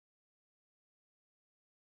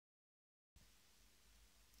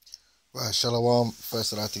Right, Shalom.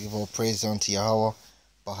 First, I'd like to give all praise unto Yahweh,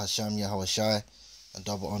 Bahasham Yahweh Shai, and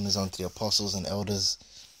double honors unto the apostles and elders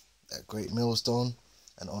at Great Millstone,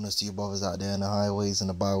 and honors to you brothers out there in the highways and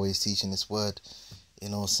the byways teaching this word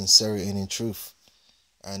in all sincerity and in truth.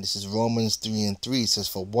 And this is Romans 3:3. It says,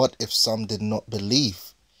 "For what if some did not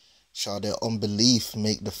believe? Shall their unbelief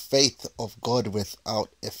make the faith of God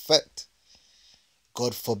without effect?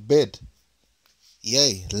 God forbid.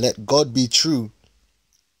 Yea, let God be true,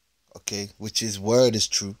 okay, which his word is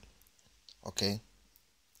true, okay,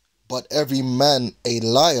 but every man a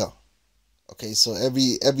liar." Okay, so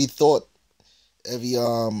every thought, every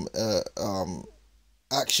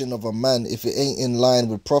action of a man, if it ain't in line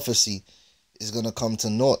with prophecy, is gonna come to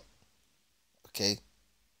naught. Okay,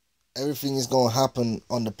 everything is gonna happen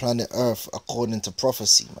on the planet Earth according to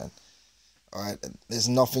prophecy, man. All right, there's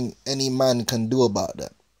nothing any man can do about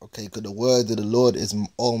that. Okay, because the word of the Lord is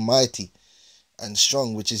almighty and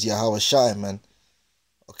strong, which is Yahweh Shai, man.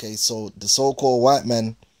 Okay, so the so-called white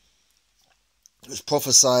man was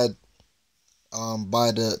prophesied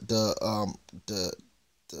by the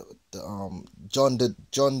John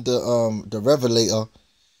the Revelator,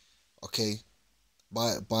 okay,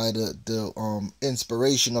 by the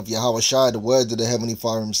inspiration of Yahweh Shai, the word of the Heavenly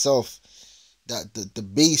Father himself, that the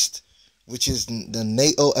beast, which is the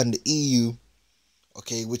NATO and the EU,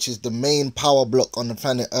 okay, which is the main power block on the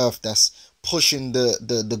planet Earth that's pushing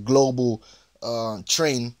the global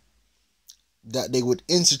train, that they would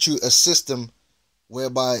institute a system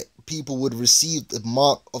whereby people would receive the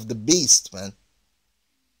mark of the beast, man.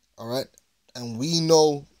 Alright? And we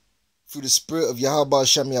know through the spirit of Yahweh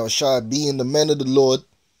Hashem Yahushua, being the men of the Lord,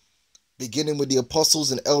 beginning with the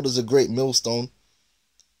apostles and elders of Great Millstone,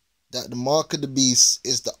 that the mark of the beast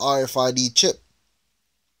is the RFID chip.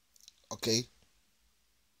 Okay?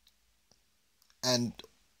 And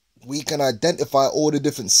we can identify all the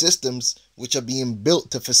different systems which are being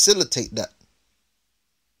built to facilitate that.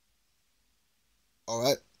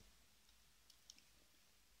 Alright?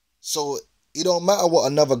 So it don't matter what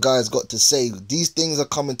another guy's got to say. These things are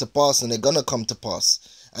coming to pass, and they're gonna come to pass,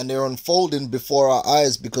 and they're unfolding before our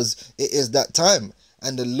eyes, because it is that time.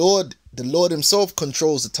 And the Lord himself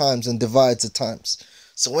controls the times and divides the times.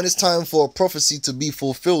 So when it's time for a prophecy to be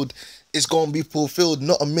fulfilled, it's gonna be fulfilled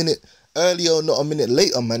not a minute earlier or not a minute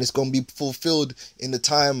later, man. It's gonna be fulfilled in the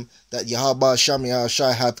time that Yahweh Shai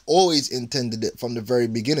Yahushai have always intended it from the very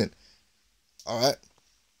beginning. Alright?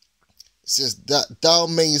 It says that thou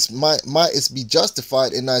mightest be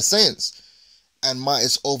justified in thy sayings, and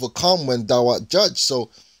mightest overcome when thou art judged.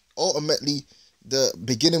 So ultimately, the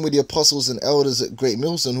beginning with the apostles and elders at Great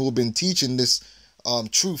Millstone, who have been teaching this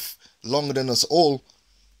truth longer than us all,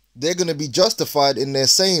 they're going to be justified in their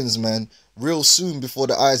sayings, man, real soon before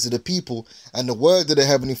the eyes of the people, and the word of the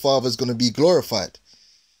Heavenly Father is going to be glorified,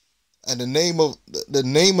 and the name of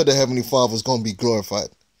the Heavenly Father is going to be glorified,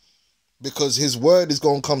 because his word is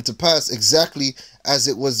going to come to pass exactly as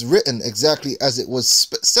it was written, exactly as it was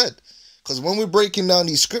said. Because when we're breaking down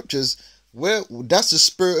these scriptures, that's the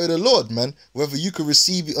spirit of the Lord, man, whether you can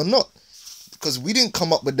receive it or not. Because we didn't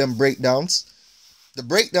come up with them breakdowns. The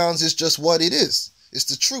breakdowns is just what it is. It's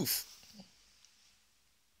the truth.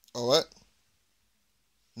 Alright?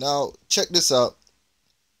 Now, check this out.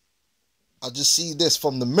 I just see this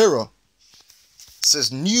from the Mirror. It says,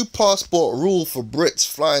 new passport rule for Brits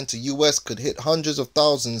flying to US could hit hundreds of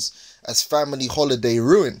thousands as family holiday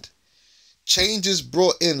ruined. Changes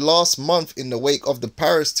brought in last month in the wake of the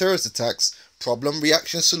Paris terrorist attacks, problem,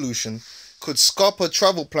 reaction, solution, could scupper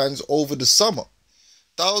travel plans over the summer.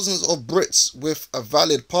 Thousands of Brits with a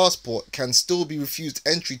valid passport can still be refused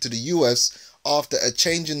entry to the US after a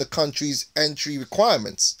change in the country's entry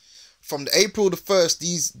requirements. From April the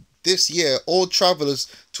 1st, this year, all travelers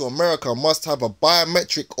to America must have a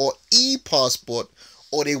biometric or e-passport,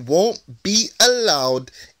 or they won't be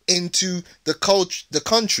allowed into the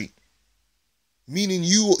country. Meaning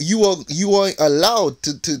you aren't allowed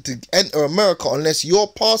to enter America unless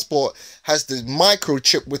your passport has the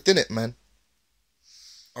microchip within it, man.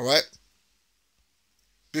 Alright?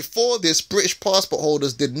 Before this, British passport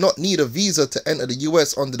holders did not need a visa to enter the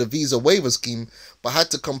US under the visa waiver scheme, but had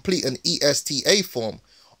to complete an ESTA form.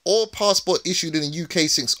 All passports issued in the UK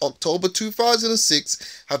since October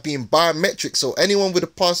 2006 have been biometric, so anyone with a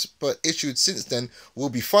passport issued since then will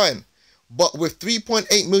be fine. But with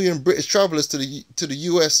 3.8 million British travellers to the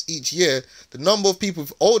US each year, the number of people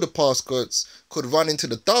with older passports could run into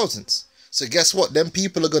the thousands. So guess what? Them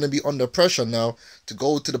people are going to be under pressure now to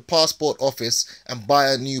go to the passport office and buy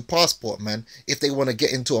a new passport, man, if they want to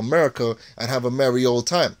get into America and have a merry old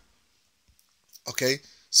time. Okay?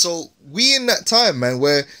 So we in that time, man,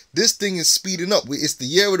 where this thing is speeding up. It's the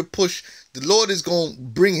year of the push. The Lord is going to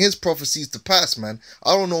bring his prophecies to pass, man.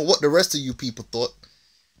 I don't know what the rest of you people thought,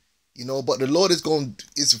 you know, but the Lord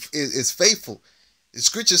is faithful. The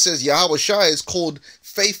scripture says Yahweh Shai is called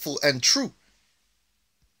faithful and true.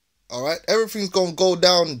 All right, everything's going to go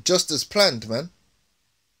down just as planned, man.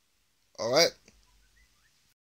 All right.